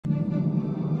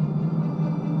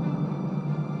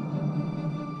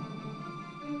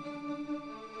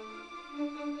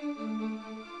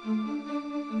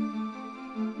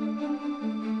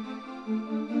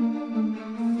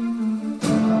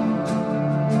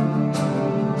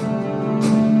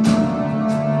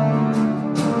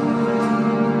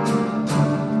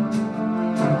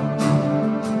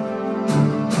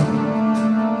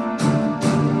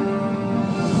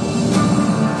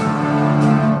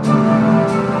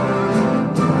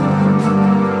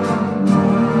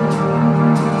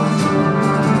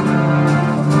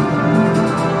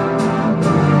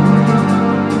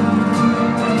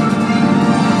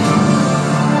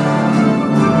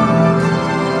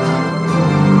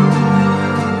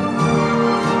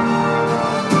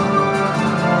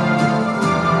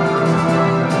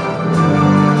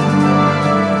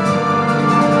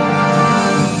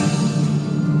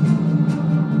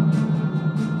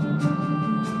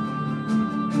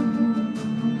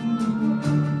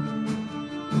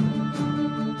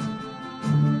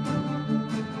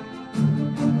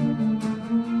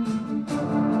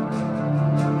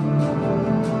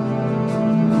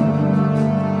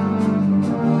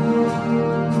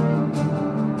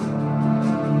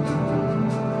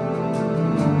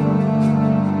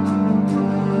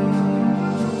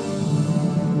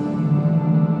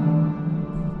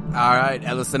right,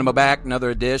 Ella Cinema back,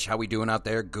 another dish. How we doing out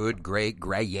there? Good, great,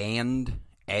 grand,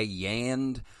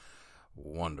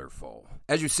 wonderful.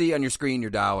 As you see on your screen, your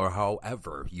dial, or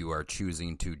however you are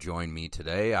choosing to join me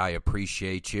today, I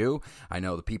appreciate you. I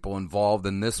know the people involved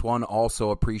in this one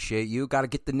also appreciate you. Got to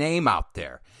get the name out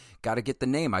there. Got to get the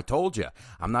name. I told you,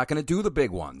 I'm not going to do the big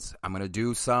ones. I'm going to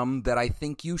do some that I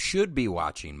think you should be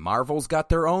watching. Marvel's got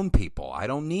their own people. I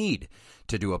don't need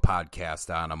to do a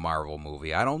podcast on a Marvel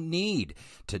movie. I don't need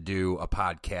to do a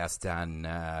podcast on,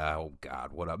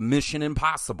 Mission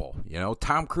Impossible. You know,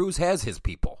 Tom Cruise has his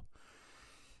people.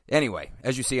 Anyway,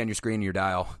 as you see on your screen, your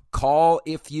dial, call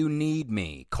if you need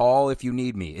me. Call if you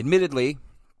need me. Admittedly,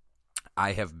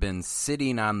 I have been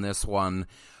sitting on this one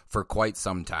for quite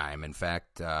some time. In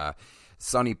fact,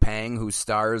 Sonny Pang, who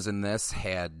stars in this,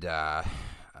 had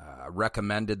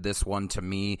recommended this one to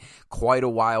me quite a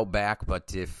while back.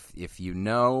 But if you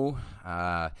know,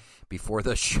 before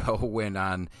the show went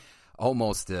on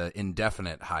almost an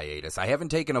indefinite hiatus, I haven't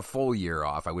taken a full year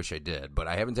off. I wish I did, but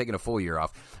I haven't taken a full year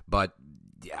off. But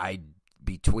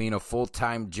between a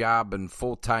full-time job and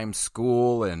full-time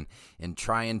school and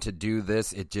trying to do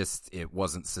this, it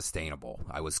wasn't sustainable.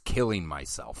 I was killing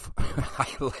myself. I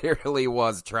literally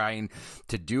was trying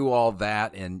to do all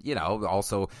that and, you know,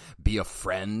 also be a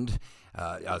friend,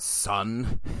 a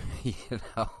son, you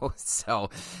know. So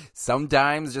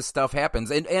sometimes just stuff happens.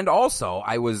 And also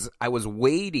I was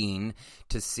waiting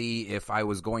to see if I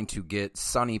was going to get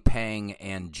Sonny Pang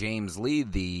and James Lee,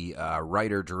 the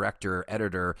writer, director,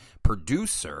 editor,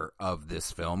 producer of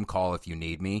this film, Call If You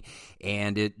Need Me,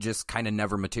 and it just kind of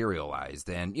never materialized.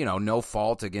 And, you know, no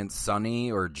fault against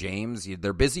Sonny or James.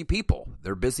 They're busy people.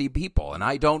 And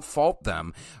I don't fault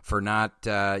them for not,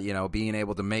 being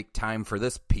able to make time for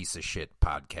this piece of shit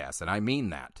podcast. And I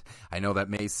mean that. I know that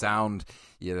may sound,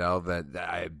 you know, that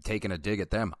I'm taking a dig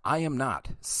at them. I am not.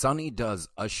 Sonny does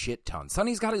a shit ton.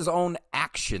 Sonny's got his own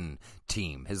action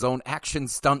team, his own action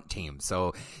stunt team.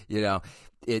 So, you know,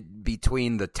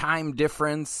 between the time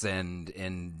difference and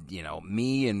you know,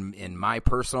 me and in my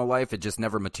personal life, it just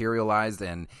never materialized.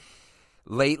 And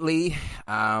lately,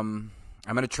 I'm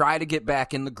going to try to get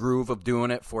back in the groove of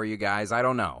doing it for you guys. I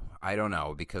don't know,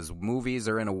 because movies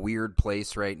are in a weird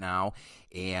place right now.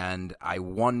 And I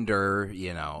wonder,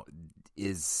 you know,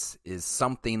 is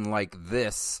something like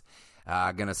this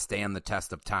going to stand the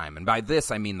test of time? And by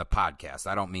this, I mean the podcast.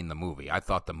 I don't mean the movie. I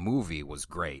thought the movie was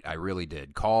great. I really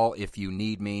did. Call If You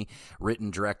Need Me,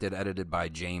 written, directed, edited by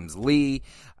James Lee,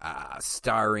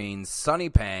 starring Sonny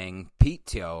Pang, Pete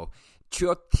Teo,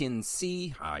 Chua,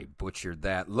 Thiens, I butchered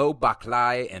that, Lo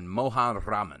Baklai, and Mohan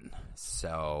Raman.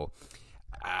 So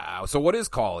what is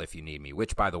Call If You Need Me?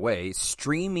 Which, by the way,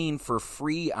 streaming for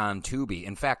free on Tubi.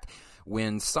 In fact,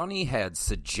 when Sonny had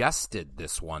suggested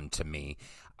this one to me,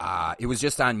 it was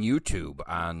just on YouTube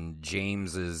on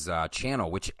James's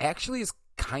channel, which actually is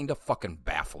kind of fucking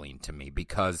baffling to me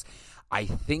because I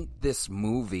think this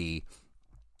movie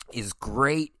is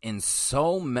great in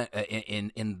so many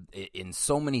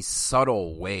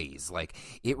subtle ways. Like,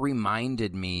 it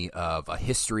reminded me of A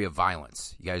History of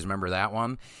Violence. You guys remember that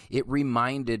one? It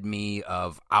reminded me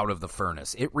of Out of the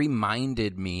Furnace. It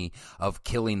reminded me of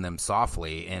Killing Them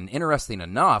Softly. And interesting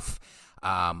enough,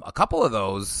 a couple of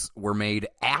those were made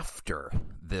after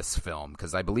this film,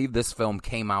 because I believe this film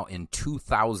came out in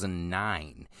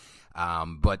 2009.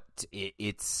 But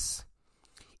it's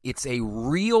a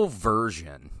real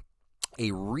version,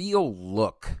 a real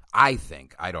look, I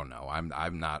think. I don't know.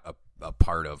 I'm not a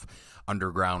part of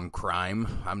underground crime.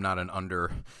 I'm not an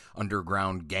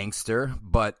underground gangster.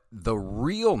 But the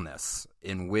realness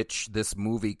in which this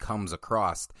movie comes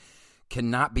across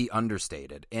cannot be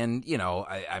understated. And, you know,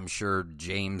 I'm sure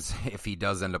James, if he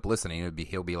does end up listening,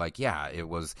 he'll be like, yeah,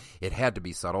 it had to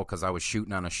be subtle because I was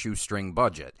shooting on a shoestring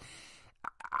budget.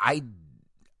 I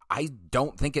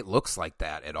don't think it looks like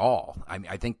that at all.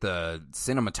 I think the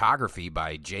cinematography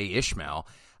by Jay Ishmael,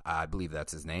 I believe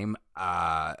that's his name,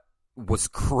 was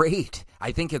great.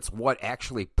 I think it's what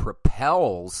actually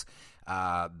propels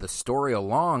the story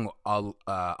along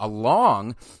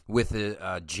with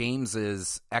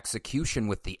James's execution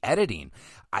with the editing.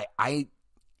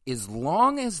 As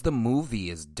long as the movie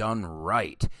is done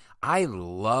right, I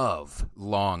love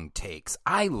long takes.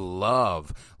 I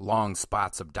love long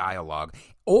spots of dialogue.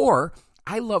 Or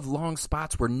I love long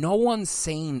spots where no one's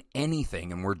saying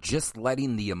anything and we're just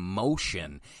letting the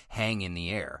emotion hang in the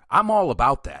air. I'm all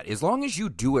about that. As long as you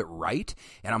do it right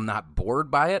and I'm not bored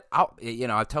by it,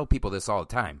 I tell people this all the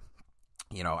time.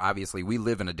 You know, obviously we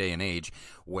live in a day and age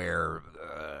where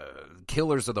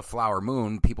Killers of the Flower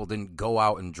Moon, people didn't go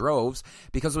out in droves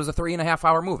because it was a 3.5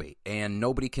 hour movie and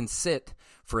nobody can sit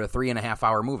for a 3.5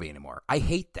 hour movie anymore. I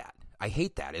hate that. I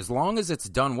hate that. As long as it's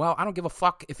done well, I don't give a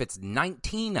fuck if it's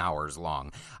 19 hours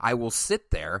long. I will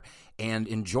sit there and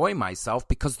enjoy myself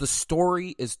because the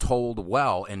story is told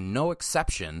well, and no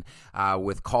exception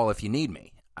with Call If You Need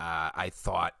Me. I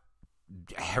thought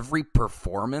every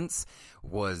performance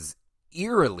was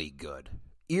eerily good,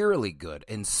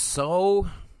 and so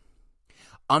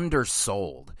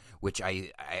undersold, which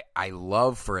I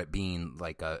love for it being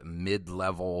like a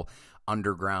mid-level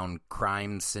underground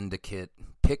crime syndicate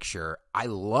picture. I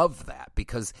love that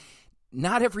because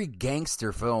not every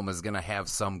gangster film is going to have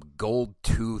some gold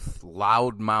tooth,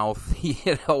 loudmouth,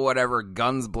 whatever,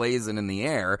 guns blazing in the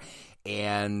air.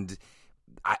 And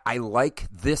I like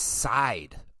this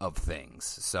side of things.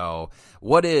 So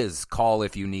what is Call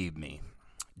If You Need Me?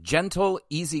 Gentle,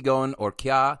 easygoing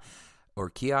Orkia.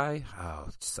 Oh,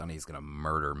 Sonny's going to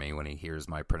murder me when he hears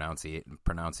my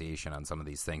pronunciation on some of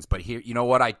these things. But here, you know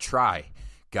what? I try.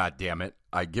 God damn it.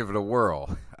 I give it a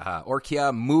whirl.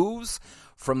 Orkia moves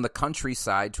from the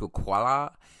countryside to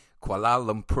Kuala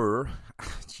Lumpur.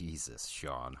 Jesus,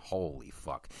 Sean. Holy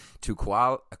fuck. To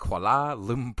Kuala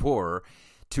Lumpur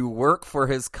to work for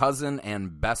his cousin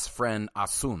and best friend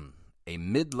Asun, a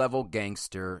mid-level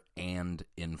gangster and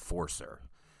enforcer.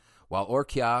 While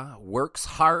Orkia works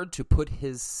hard to put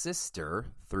a sister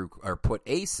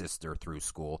through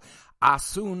school,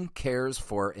 Asun cares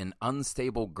for an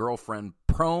unstable girlfriend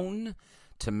prone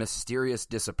to mysterious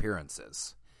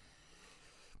disappearances.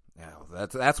 Now,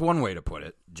 that's one way to put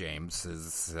it, James,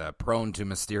 is prone to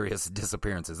mysterious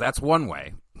disappearances. That's one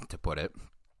way to put it.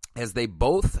 As they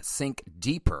both sink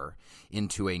deeper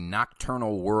into a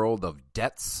nocturnal world of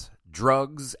debts,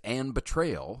 drugs, and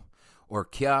betrayal,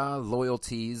 Orkia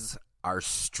loyalties are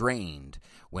strained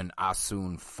when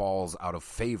Asun falls out of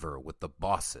favor with the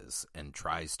bosses and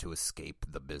tries to escape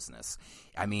the business.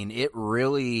 I mean, it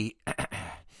really,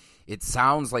 it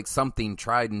sounds like something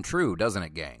tried and true, doesn't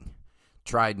it, gang?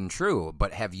 Tried and true.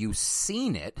 But have you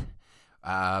seen it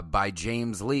by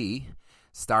James Lee,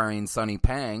 starring Sonny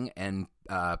Pang and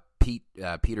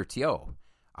Peter Teo?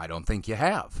 I don't think you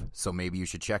have. So maybe you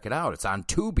should check it out. It's on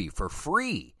Tubi for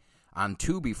free. And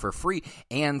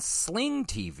Sling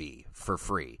TV for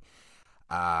free.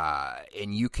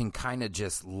 And you can kind of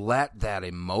just let that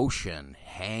emotion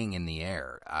hang in the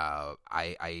air.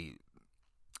 I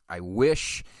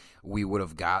wish we would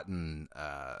have gotten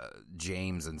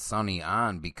James and Sonny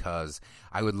on, because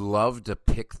I would love to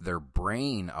pick their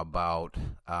brain about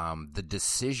the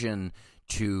decision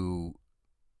to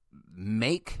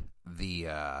make the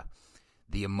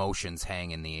emotions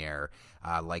hang in the air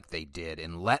like they did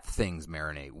and let things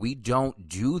marinate. We don't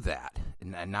do that,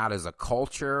 and not as a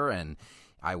culture, and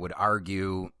I would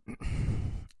argue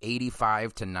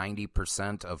 85 to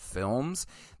 90% of films,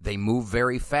 they move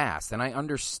very fast. And I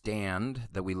understand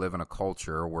that we live in a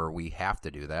culture where we have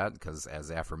to do that because,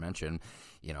 as aforementioned,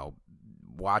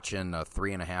 watching a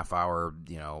 3.5 hour,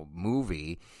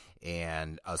 movie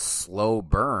and a slow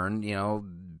burn,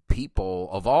 people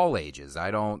of all ages. I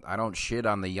don't shit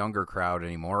on the younger crowd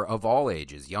anymore, of all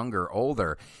ages, younger,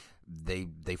 older.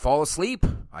 They fall asleep.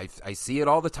 I see it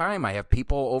all the time. I have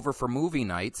people over for movie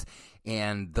nights,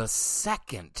 and the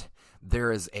second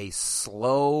there is a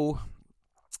slow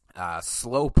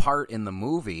part in the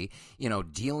movie,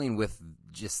 dealing with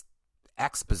just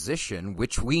exposition,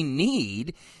 which we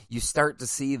need, you start to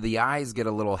see the eyes get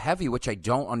a little heavy, which I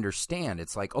don't understand.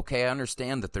 It's like, okay, I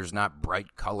understand that there's not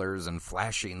bright colors and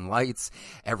flashing lights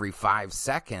every 5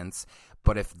 seconds,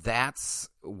 but if that's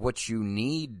what you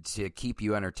need to keep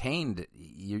you entertained,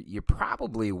 you're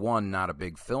probably, one, not a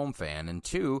big film fan, and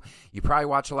two, you probably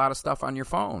watch a lot of stuff on your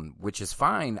phone, which is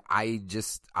fine.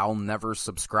 I'll never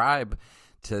subscribe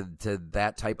to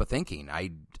that type of thinking.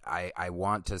 I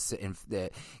want to sit and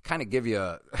kind of give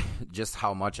you just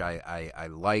how much I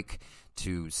like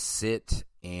to sit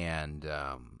and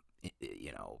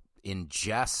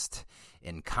ingest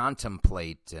and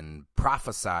contemplate and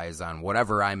prophesize on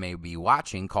whatever I may be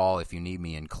watching, Call If You Need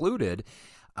Me included.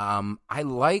 I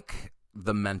like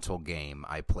the mental game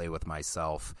I play with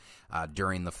myself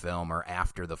during the film or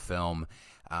after the film,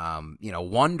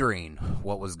 wondering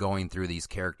what was going through these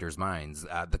characters' minds.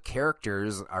 The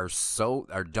characters are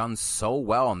done so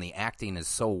well, and the acting is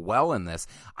so well in this.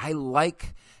 I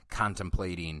like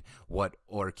contemplating what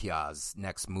Orkia's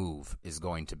next move is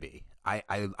going to be.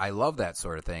 I love that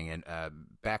sort of thing. And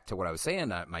back to what I was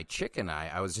saying, my chick and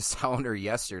I was just telling her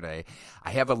yesterday,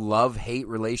 I have a love-hate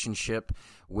relationship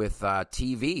with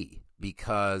TV,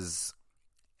 because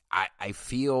I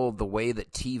feel the way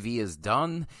that TV is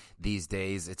done these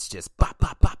days, it's just bop,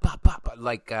 bop, bop, bop, bop.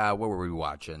 Like, what were we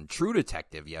watching? True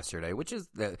Detective yesterday, which is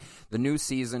the new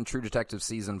season, True Detective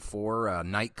Season 4,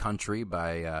 Night Country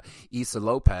by Issa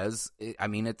Lopez.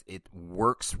 It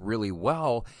works really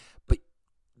well, but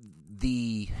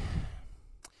the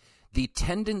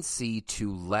tendency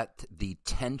to let the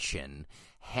tension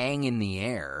hang in the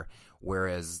air,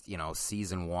 whereas,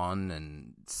 Season 1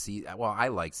 and I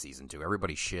like Season 2.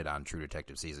 Everybody shit on True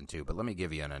Detective Season 2, but let me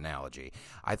give you an analogy.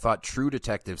 I thought True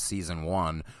Detective Season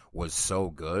 1 was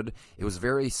so good. It was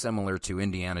very similar to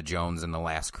Indiana Jones and the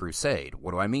Last Crusade.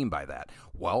 What do I mean by that?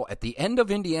 Well, at the end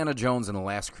of Indiana Jones and the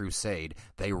Last Crusade,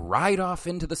 they ride off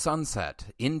into the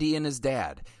sunset. Indy and his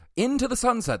dad. Into the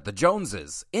sunset, the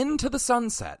Joneses. Into the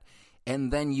sunset.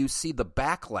 And then you see the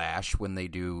backlash when they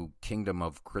do Kingdom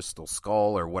of Crystal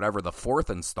Skull or whatever the fourth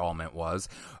installment was.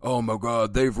 Oh, my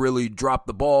God, they've really dropped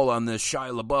the ball on this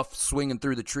Shia LaBeouf swinging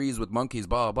through the trees with monkeys,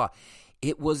 blah, blah, blah.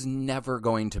 It was never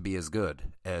going to be as good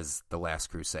as The Last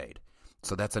Crusade.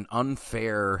 So that's an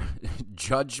unfair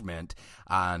judgment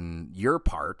on your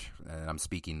part, and I'm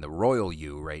speaking the royal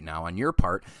you right now, on your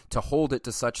part, to hold it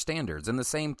to such standards. And the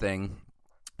same thing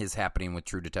is happening with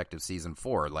True Detective Season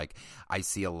 4. Like, I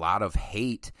see a lot of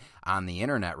hate on the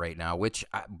internet right now, which,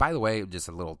 by the way, just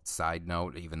a little side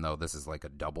note, even though this is like a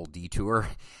double detour,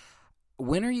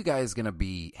 when are you guys going to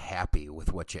be happy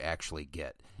with what you actually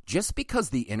get? Just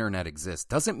because the internet exists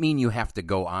doesn't mean you have to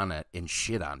go on it and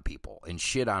shit on people and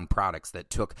shit on products that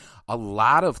took a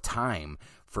lot of time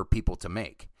for people to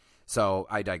make. So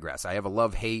I digress. I have a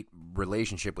love-hate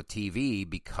relationship with TV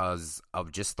because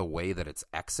of just the way that it's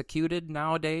executed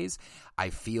nowadays. I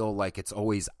feel like it's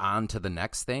always on to the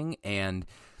next thing. And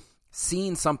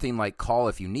seeing something like Call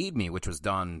If You Need Me, which was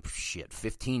done,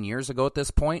 15 years ago at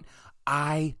this point,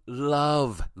 I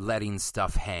love letting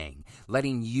stuff hang,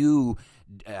 letting you,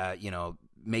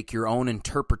 make your own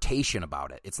interpretation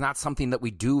about it. It's not something that we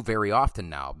do very often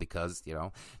now because,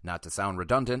 not to sound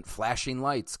redundant, flashing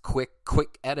lights, quick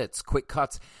edits, quick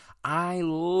cuts. I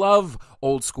love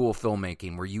old school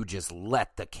filmmaking where you just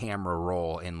let the camera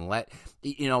roll and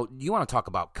you want to talk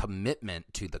about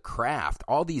commitment to the craft.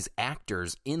 All these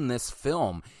actors in this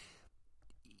film,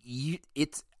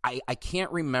 I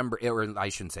can't remember, or I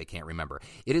shouldn't say can't remember.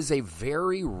 It is a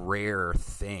very rare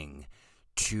thing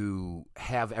to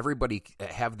have everybody,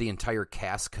 have the entire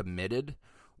cast committed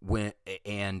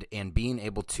and being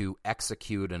able to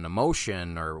execute an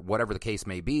emotion or whatever the case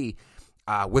may be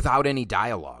without any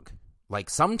dialogue. Like,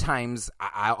 sometimes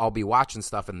I'll be watching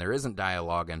stuff and there isn't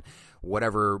dialogue, and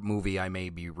whatever movie I may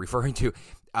be referring to,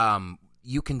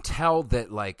 you can tell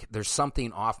that, like, there's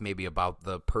something off maybe about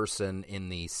the person in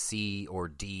the C or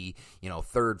D,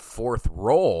 third, fourth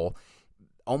role,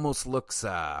 almost looks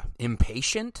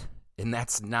impatient. And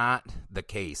that's not the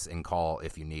case in Call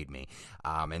If You Need Me.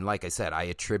 And like I said, I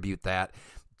attribute that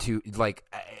to,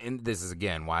 and this is,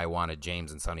 again, why I wanted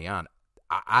James and Sonny on.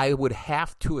 I would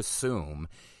have to assume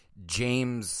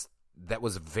James, that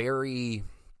was very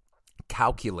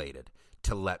calculated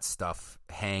to let stuff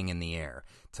hang in the air,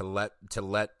 to let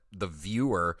the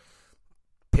viewer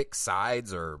pick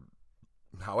sides or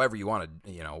however you want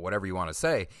to, whatever you want to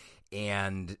say.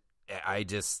 And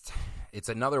it's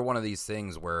another one of these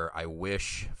things where I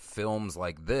wish films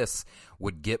like this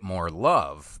would get more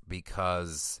love,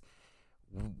 because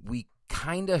we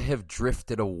kind of have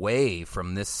drifted away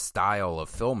from this style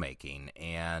of filmmaking.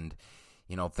 And,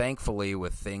 thankfully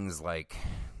with things like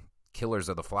Killers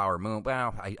of the Flower Moon,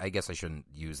 well, I guess I shouldn't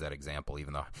use that example,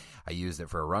 even though I used it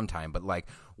for a runtime, but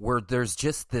where there's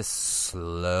just this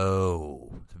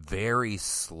slow, very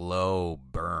slow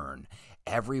burn.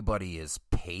 Everybody is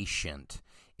patient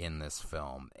in this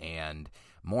film, and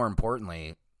more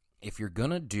importantly, if you're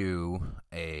gonna do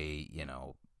a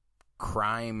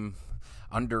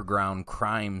underground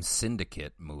crime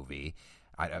syndicate movie,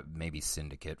 maybe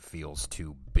syndicate feels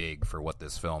too big for what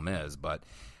this film is, but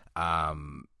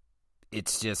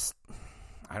it's just,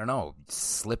 I don't know,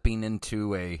 slipping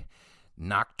into a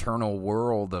nocturnal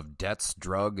world of debts,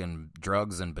 drugs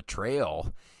and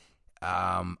betrayal.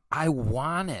 I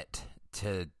want it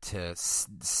to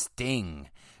sting,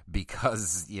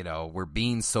 because, we're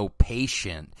being so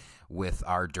patient with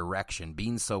our direction,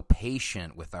 being so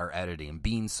patient with our editing,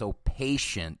 being so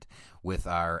patient with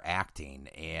our acting.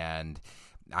 And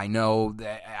I know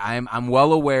that I'm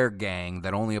well aware, gang,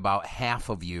 that only about half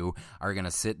of you are going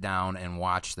to sit down and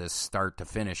watch this start to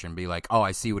finish and be like, oh,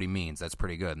 I see what he means. That's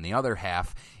pretty good. And the other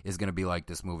half is going to be like,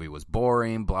 this movie was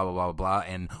boring, blah, blah, blah, blah.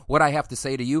 And what I have to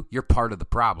say to you, you're part of the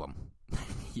problem.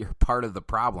 You're part of the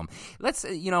problem. Let's,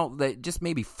 just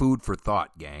maybe food for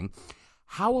thought, gang.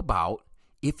 How about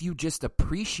if you just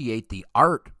appreciate the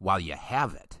art while you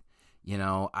have it. You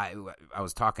know, I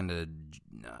was talking to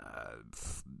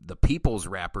the People's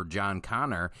rapper John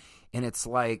Connor, and it's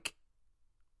like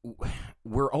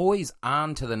we're always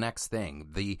on to the next thing.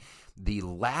 The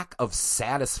lack of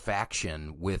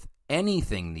satisfaction with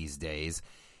anything these days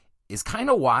is kind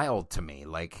of wild to me.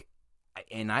 Like,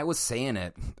 and I was saying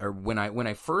it, or when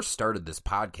I first started this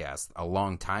podcast a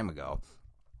long time ago,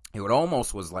 it would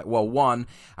almost was like, well, one,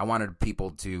 I wanted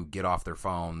people to get off their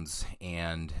phones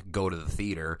and go to the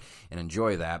theater and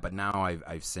enjoy that. But now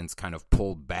I've since kind of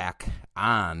pulled back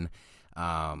on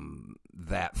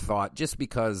that thought, just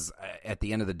because at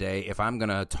the end of the day, if I'm going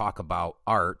to talk about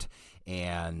art,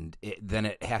 then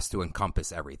it has to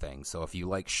encompass everything. So if you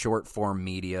like short form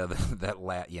media,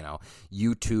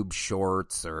 YouTube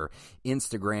shorts or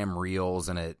Instagram reels,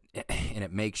 and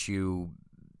it makes you,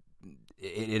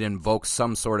 it invokes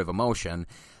some sort of emotion,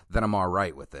 then I'm all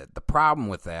right with it. The problem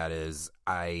with that is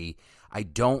I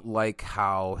don't like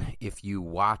how, if you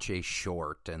watch a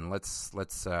short, and let's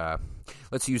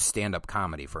use stand-up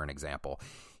comedy for an example.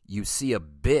 You see a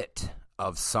bit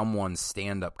of someone's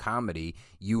stand-up comedy,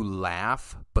 you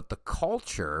laugh, but the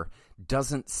culture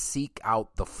doesn't seek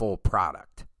out the full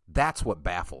product. That's what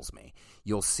baffles me.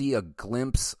 You'll see a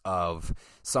glimpse of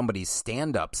somebody's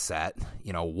stand-up set,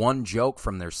 one joke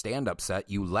from their stand-up set,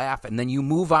 you laugh, and then you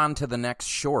move on to the next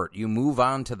short, you move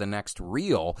on to the next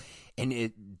reel,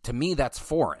 and to me, that's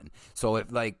foreign. So,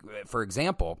 if, like, for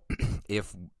example,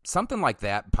 if something like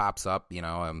that pops up,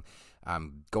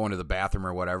 I'm going to the bathroom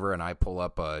or whatever, and I pull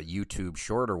up a YouTube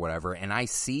short or whatever, and I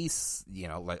see,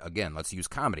 again, let's use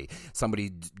comedy,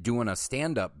 somebody doing a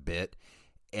stand-up bit,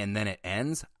 and then it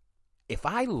ends. If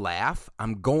I laugh,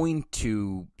 I'm going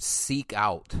to seek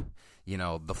out,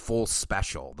 the full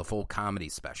special, the full comedy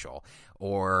special.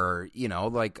 Or,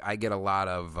 I get a lot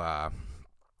of,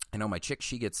 I know my chick,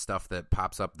 she gets stuff that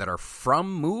pops up that are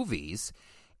from movies,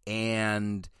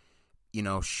 and,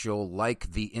 she'll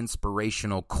like the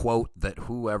inspirational quote that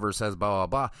whoever says blah, blah,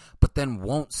 blah, but then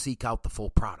won't seek out the full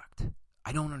product.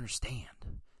 I don't understand.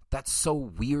 That's so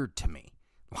weird to me.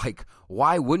 Like,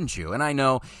 why wouldn't you? And I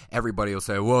know everybody will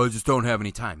say, well, I just don't have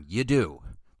any time. You do.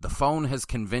 The phone has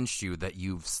convinced you that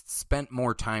you've spent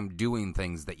more time doing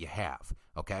things that you have,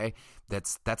 okay?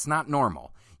 That's not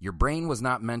normal. Your brain was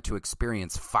not meant to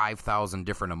experience 5,000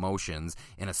 different emotions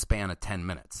in a span of 10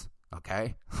 minutes,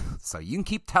 okay? So you can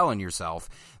keep telling yourself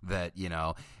that,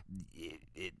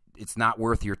 it's not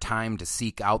worth your time to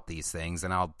seek out these things,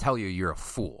 and I'll tell you, you're a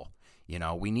fool.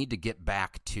 We need to get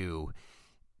back to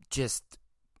just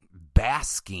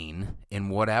basking in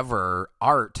whatever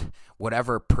art,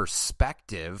 whatever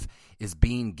perspective is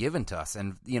being given to us.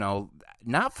 And,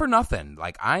 not for nothing,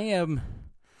 like I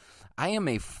am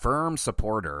a firm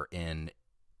supporter in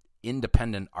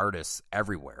independent artists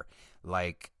everywhere.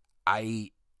 Like,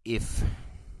 if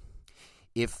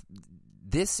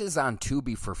this is on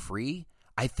Tubi for free,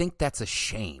 I think that's a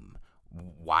shame.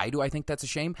 Why do I think that's a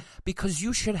shame? Because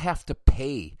you should have to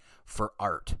pay for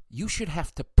art. You should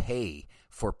have to pay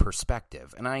for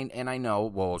perspective. And I know,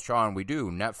 well, Sean, we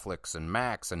do Netflix and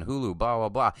Max and Hulu, blah, blah,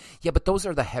 blah. Yeah, but those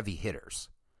are the heavy hitters,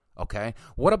 okay?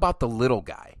 What about the little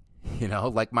guy,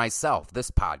 like myself,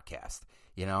 this podcast?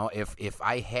 If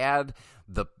I had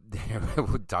the,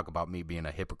 would talk about me being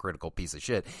a hypocritical piece of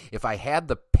shit. If I had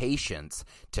the patience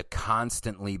to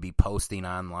constantly be posting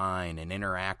online and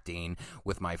interacting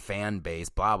with my fan base,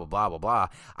 blah, blah, blah, blah, blah,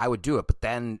 I would do it. But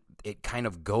then it kind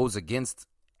of goes against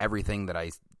everything that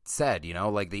I said,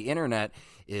 like the internet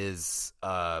is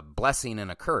a blessing and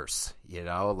a curse,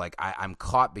 like I'm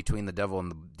caught between the devil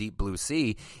and the deep blue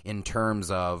sea in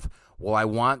terms of, well, I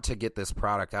want to get this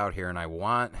product out here and I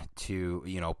want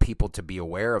to, people to be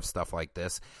aware of stuff like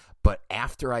this. But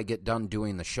after I get done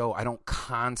doing the show, I don't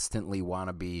constantly want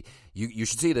to be, you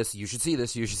should see this, you should see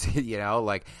this, you should see,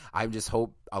 like I just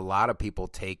hope a lot of people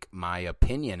take my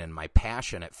opinion and my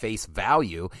passion at face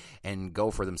value and go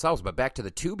for themselves. But back to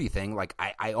the Tubi thing, like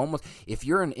I almost, if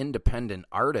you're an independent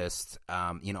artist,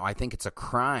 I think it's a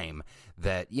crime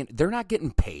that they're not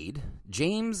getting paid.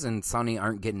 James and Sonny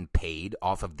aren't getting paid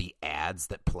off of the ads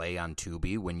that play on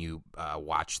Tubi when you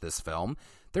watch this film.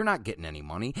 They're not getting any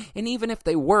money. And even if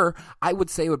they were, I would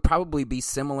say it would probably be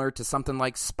similar to something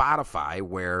like Spotify,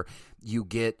 where you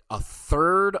get a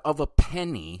third of a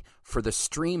penny for the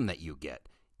stream that you get.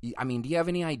 I mean, do you have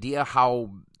any idea how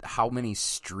many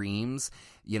streams,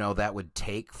 that would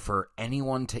take for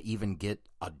anyone to even get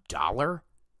 $1?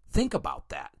 Think about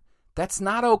that. That's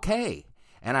not okay.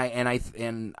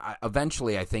 And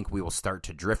eventually I think we will start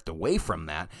to drift away from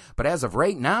that. But as of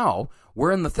right now,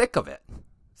 we're in the thick of it.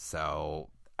 So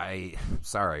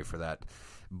sorry for that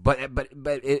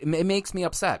it makes me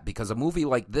upset because a movie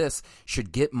like this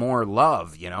should get more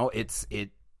love.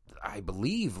 I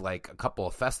believe like a couple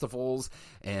of festivals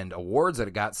and awards that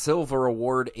it got. Silver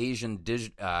Award Asian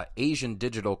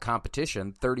Digital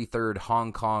Competition, 33rd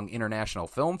Hong Kong International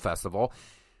Film Festival.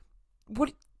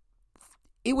 What?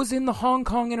 It was in the Hong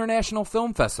Kong International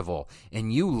Film Festival,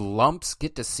 and you lumps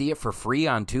get to see it for free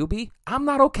on Tubi? I'm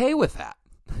not okay with that.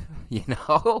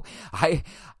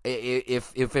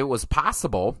 If it was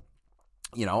possible,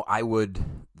 I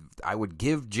would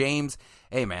give James,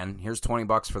 hey man, here's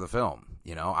 $20 for the film.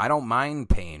 I don't mind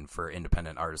paying for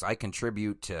independent artists. I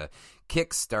contribute to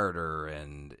Kickstarter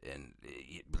and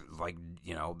like,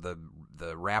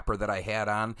 the rapper that I had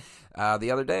on the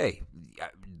other day.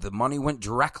 The money went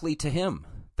directly to him.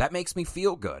 That makes me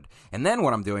feel good. And then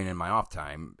what I'm doing in my off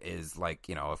time is like,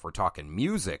 if we're talking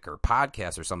music or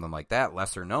podcasts or something like that,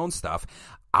 lesser known stuff,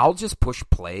 I'll just push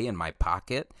play in my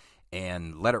pocket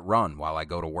and let it run while I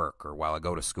go to work or while I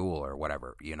go to school or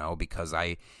whatever, because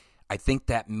I think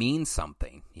that means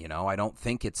something. I don't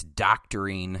think it's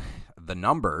doctoring the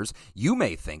numbers. You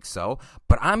may think so,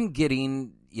 but I'm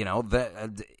getting,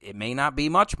 it may not be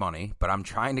much money, but I'm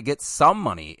trying to get some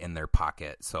money in their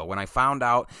pocket. So when I found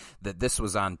out that this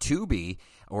was on Tubi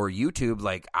or YouTube,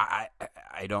 like I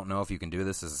don't know if you can do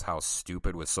this. This is how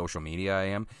stupid with social media I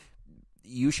am.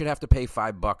 You should have to pay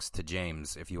 $5 to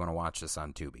James if you want to watch this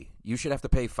on Tubi. You should have to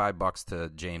pay $5 to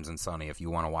James and Sonny if you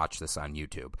want to watch this on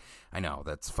YouTube. I know,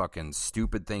 that's fucking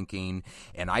stupid thinking,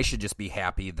 and I should just be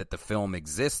happy that the film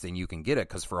exists and you can get it,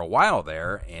 because for a while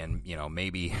there, and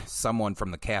maybe someone from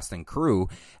the cast and crew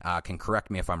can correct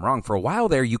me if I'm wrong, for a while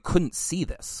there you couldn't see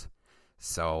this.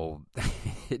 So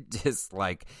it just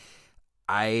like,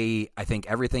 I think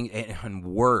everything, and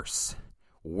worse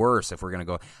if we're going to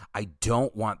go, I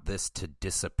don't want this to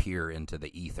disappear into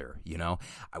the ether,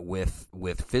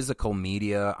 with physical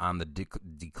media on the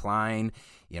decline,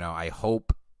 I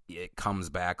hope it comes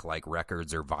back like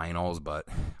records or vinyls, but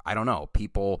I don't know.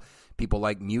 People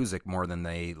like music more than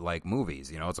they like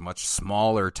movies. It's a much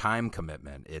smaller time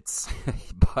commitment. It's,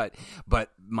 but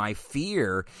my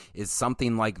fear is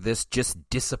something like this just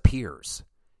disappears.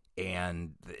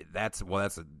 And that's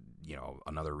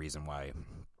another reason why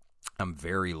I'm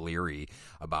very leery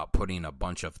about putting a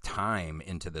bunch of time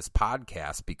into this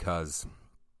podcast, because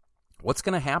what's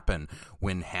going to happen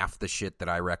when half the shit that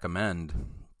I recommend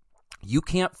you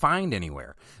can't find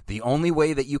anywhere? The only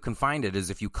way that you can find it is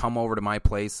if you come over to my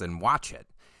place and watch it.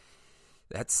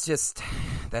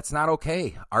 That's not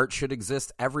okay. Art should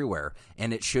exist everywhere,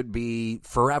 and it should be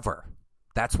forever.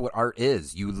 That's what art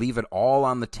is. You leave it all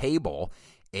on the table,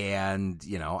 and,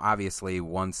 obviously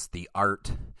once the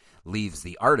art leaves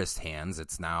the artist's hands,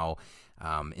 it's now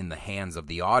in the hands of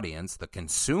the audience, the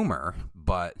consumer.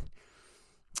 But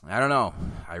I don't know.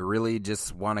 I really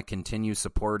just want to continue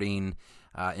supporting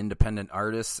independent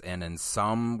artists, and in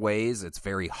some ways it's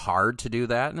very hard to do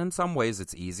that, and in some ways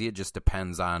it's easy. It just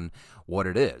depends on what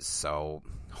it is. So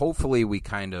hopefully we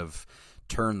kind of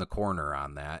turn the corner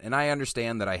on that. And I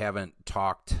understand that I haven't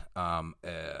talked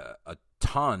a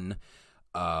ton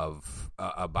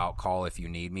about Call If You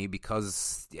Need Me,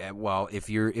 because if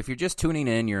you're just tuning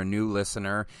in, you're a new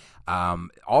listener,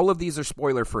 all of these are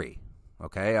spoiler free.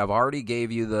 Okay, I've already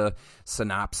gave you the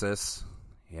synopsis.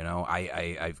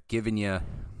 I've given you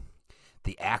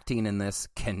the acting in this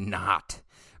cannot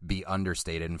be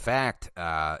understated. In fact,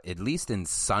 at least in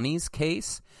Sonny's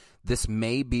case, this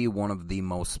may be one of the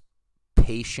most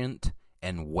patient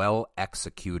and well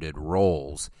executed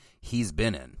roles he's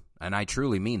been in. And I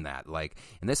truly mean that.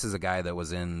 And this is a guy that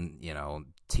was in,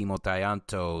 Timo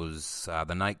Taianto's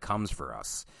The Night Comes For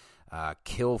Us,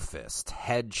 Kill Fist,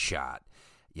 Headshot,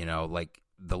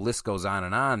 the list goes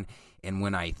on. And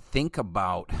when I think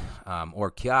about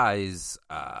Orkiai's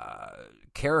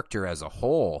character as a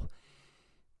whole,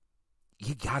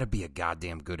 you got to be a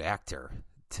goddamn good actor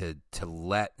to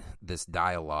let this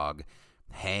dialogue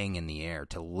hang in the air,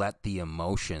 to let the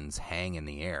emotions hang in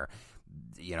the air.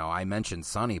 I mentioned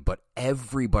Sonny, but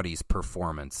everybody's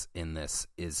performance in this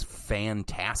is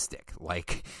fantastic.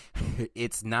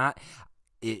 It's not,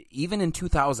 even in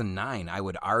 2009, I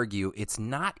would argue it's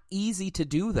not easy to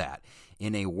do that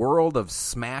in a world of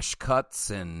smash cuts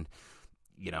and,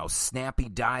 snappy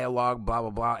dialogue, blah,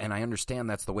 blah, blah. And I understand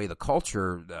that's the way the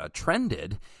culture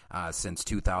trended since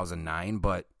 2009,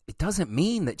 but it doesn't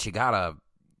mean that you gotta,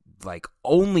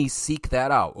 only seek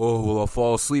that out. Oh, well, I'll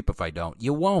fall asleep if I don't.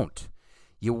 You won't.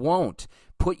 You won't.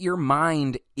 Put your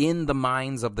mind in the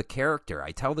minds of the character.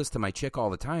 I tell this to my chick all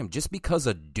the time. Just because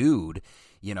a dude,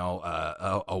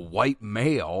 a white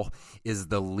male is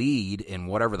the lead in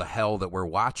whatever the hell that we're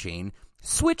watching,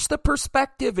 Switch the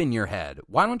perspective in your head.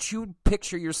 Why don't you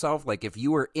picture yourself like if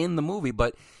you were in the movie,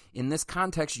 but in this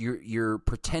context, you're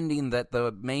pretending that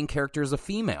the main character is a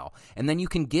female, and then you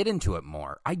can get into it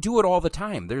more. I do it all the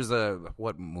time.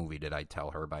 What movie did I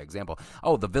tell her by example?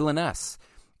 Oh, The Villainess.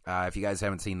 If you guys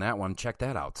haven't seen that one, check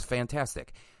that out. It's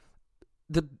fantastic.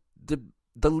 The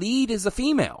lead is a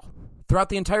female throughout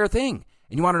the entire thing.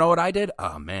 And you want to know what I did?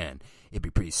 Oh, man, it'd be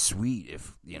pretty sweet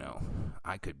if,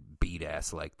 I could beat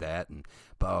ass like that and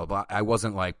blah, blah, blah. I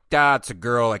wasn't like, it's a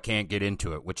girl, I can't get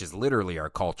into it, which is literally our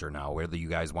culture now, whether you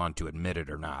guys want to admit it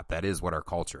or not. That is what our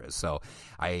culture is. So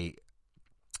I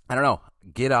don't know.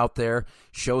 Get out there,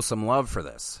 show some love for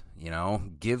this.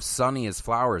 Give Sonny his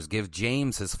flowers. Give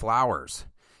James his flowers.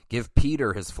 Give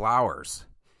Peter his flowers.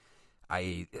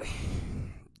 I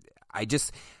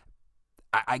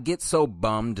get so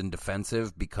bummed and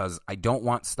defensive because I don't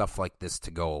want stuff like this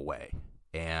to go away.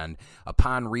 And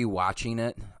upon rewatching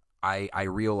it, I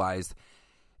realized,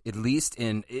 at least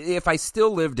if I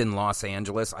still lived in Los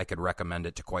Angeles, I could recommend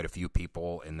it to quite a few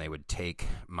people, and they would take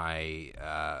my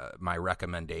my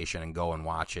recommendation and go and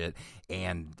watch it,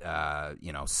 and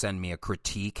send me a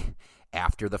critique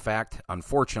after the fact.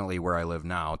 Unfortunately, where I live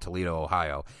now, Toledo,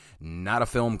 Ohio, not a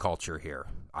film culture here.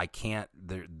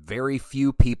 There are very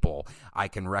few people I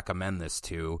can recommend this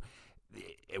to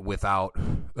without,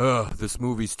 this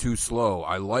movie's too slow.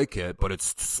 I like it, but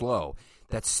it's slow.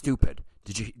 That's stupid.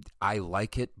 I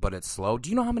like it, but it's slow? Do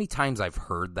you know how many times I've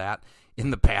heard that in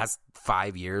the past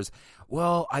 5 years?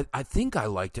 Well, I think I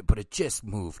liked it, but it just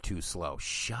moved too slow.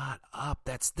 Shut up.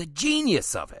 That's the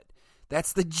genius of it.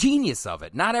 That's the genius of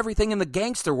it. Not everything in the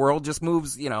gangster world just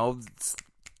moves, it's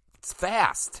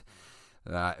fast.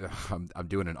 I'm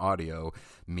doing an audio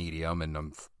medium, and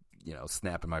I'm,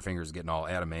 snapping my fingers, getting all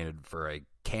animated for a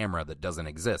camera that doesn't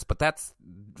exist. But that's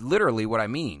literally what I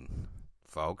mean,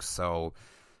 folks. So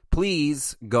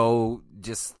please go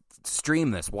just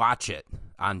stream this. Watch it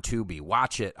on Tubi.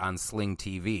 Watch it on Sling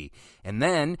TV. And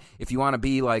then, if you want to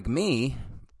be like me,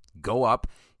 go up,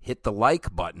 hit the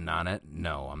like button on it.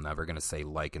 No, I'm never going to say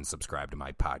like and subscribe to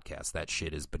my podcast. That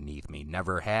shit is beneath me.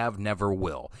 Never have, never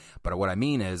will. But what I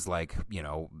mean is, like,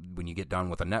 when you get done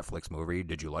with a Netflix movie,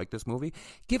 did you like this movie?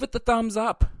 Give it the thumbs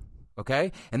up,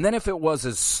 okay? And then if it was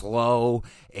as slow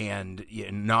and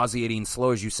nauseating slow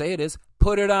as you say it is,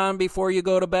 put it on before you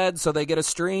go to bed so they get a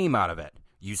stream out of it.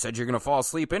 You said you're going to fall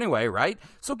asleep anyway, right?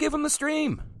 So give them the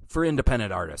stream for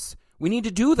independent artists. We need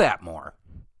to do that more.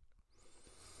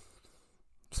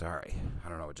 Sorry, I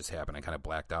don't know what just happened. I kind of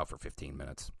blacked out for 15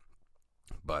 minutes.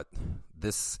 But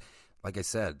this, like I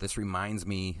said, this reminds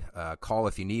me, Call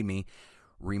If You Need Me,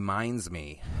 reminds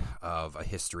me of A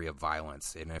History of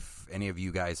Violence. And if any of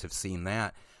you guys have seen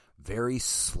that, very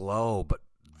slow but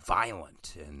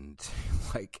violent. And,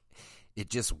 like, it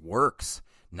just works.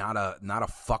 Not a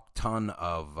fuck ton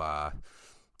of a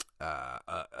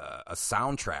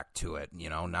soundtrack to it,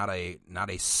 not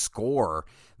a score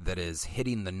that is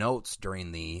hitting the notes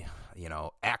during the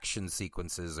action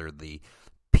sequences or the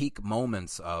peak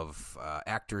moments of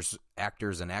actors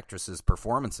and actresses'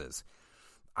 performances.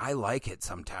 I like it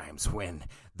sometimes when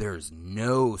there's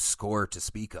no score to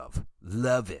speak of.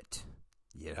 Love it,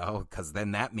 because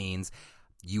then that means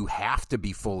you have to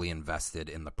be fully invested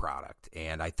in the product.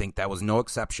 And I think that was no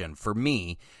exception for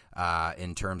me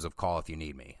in terms of Call If You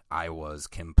Need Me. I was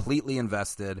completely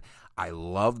invested. I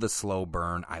love the slow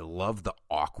burn. I love the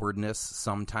awkwardness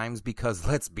sometimes because,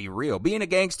 let's be real, being a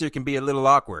gangster can be a little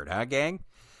awkward, huh, gang?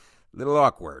 A little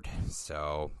awkward.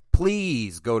 So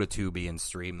please go to Tubi and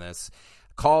stream this.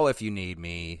 Call If You Need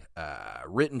Me.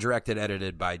 Written, directed,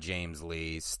 edited by James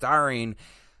Lee. Starring...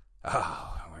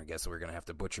 I guess we're going to have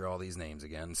to butcher all these names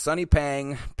again. Sunny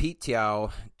Pang, Pete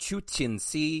Tiao, Thiens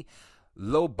Si,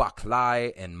 Lo Bak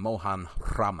Lai, and Mohan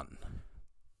Raman.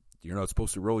 You're not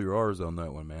supposed to roll your R's on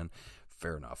that one, man.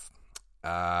 Fair enough.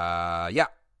 Yeah.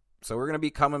 So we're going to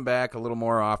be coming back a little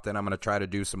more often. I'm going to try to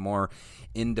do some more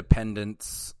independent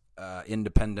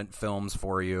films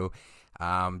for you.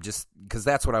 Just because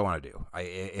that's what I want to do.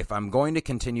 If I'm going to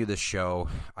continue this show,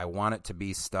 I want it to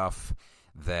be stuff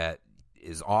that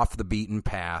is off the beaten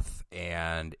path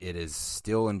and it is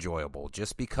still enjoyable.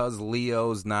 Just because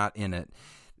Leo's not in it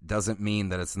doesn't mean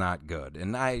that it's not good.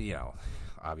 And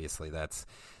obviously that's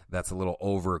a little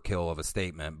overkill of a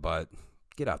statement, but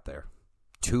get out there.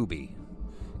 Tubi.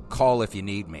 Call If You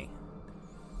Need Me.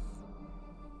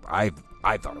 I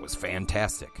thought it was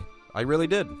fantastic. I really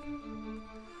did.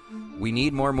 We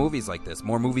need more movies like this.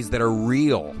 More movies that are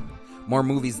real. More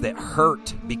movies that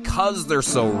hurt because they're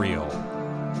so real.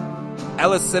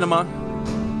 Ellis Cinema.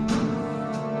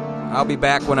 I'll be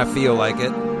back when I feel like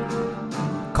it.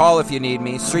 Call if you need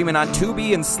me. Streaming on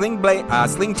Tubi and Sling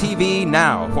TV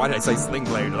now. Why did I say Sling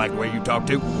Blade? Like where you talk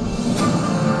to?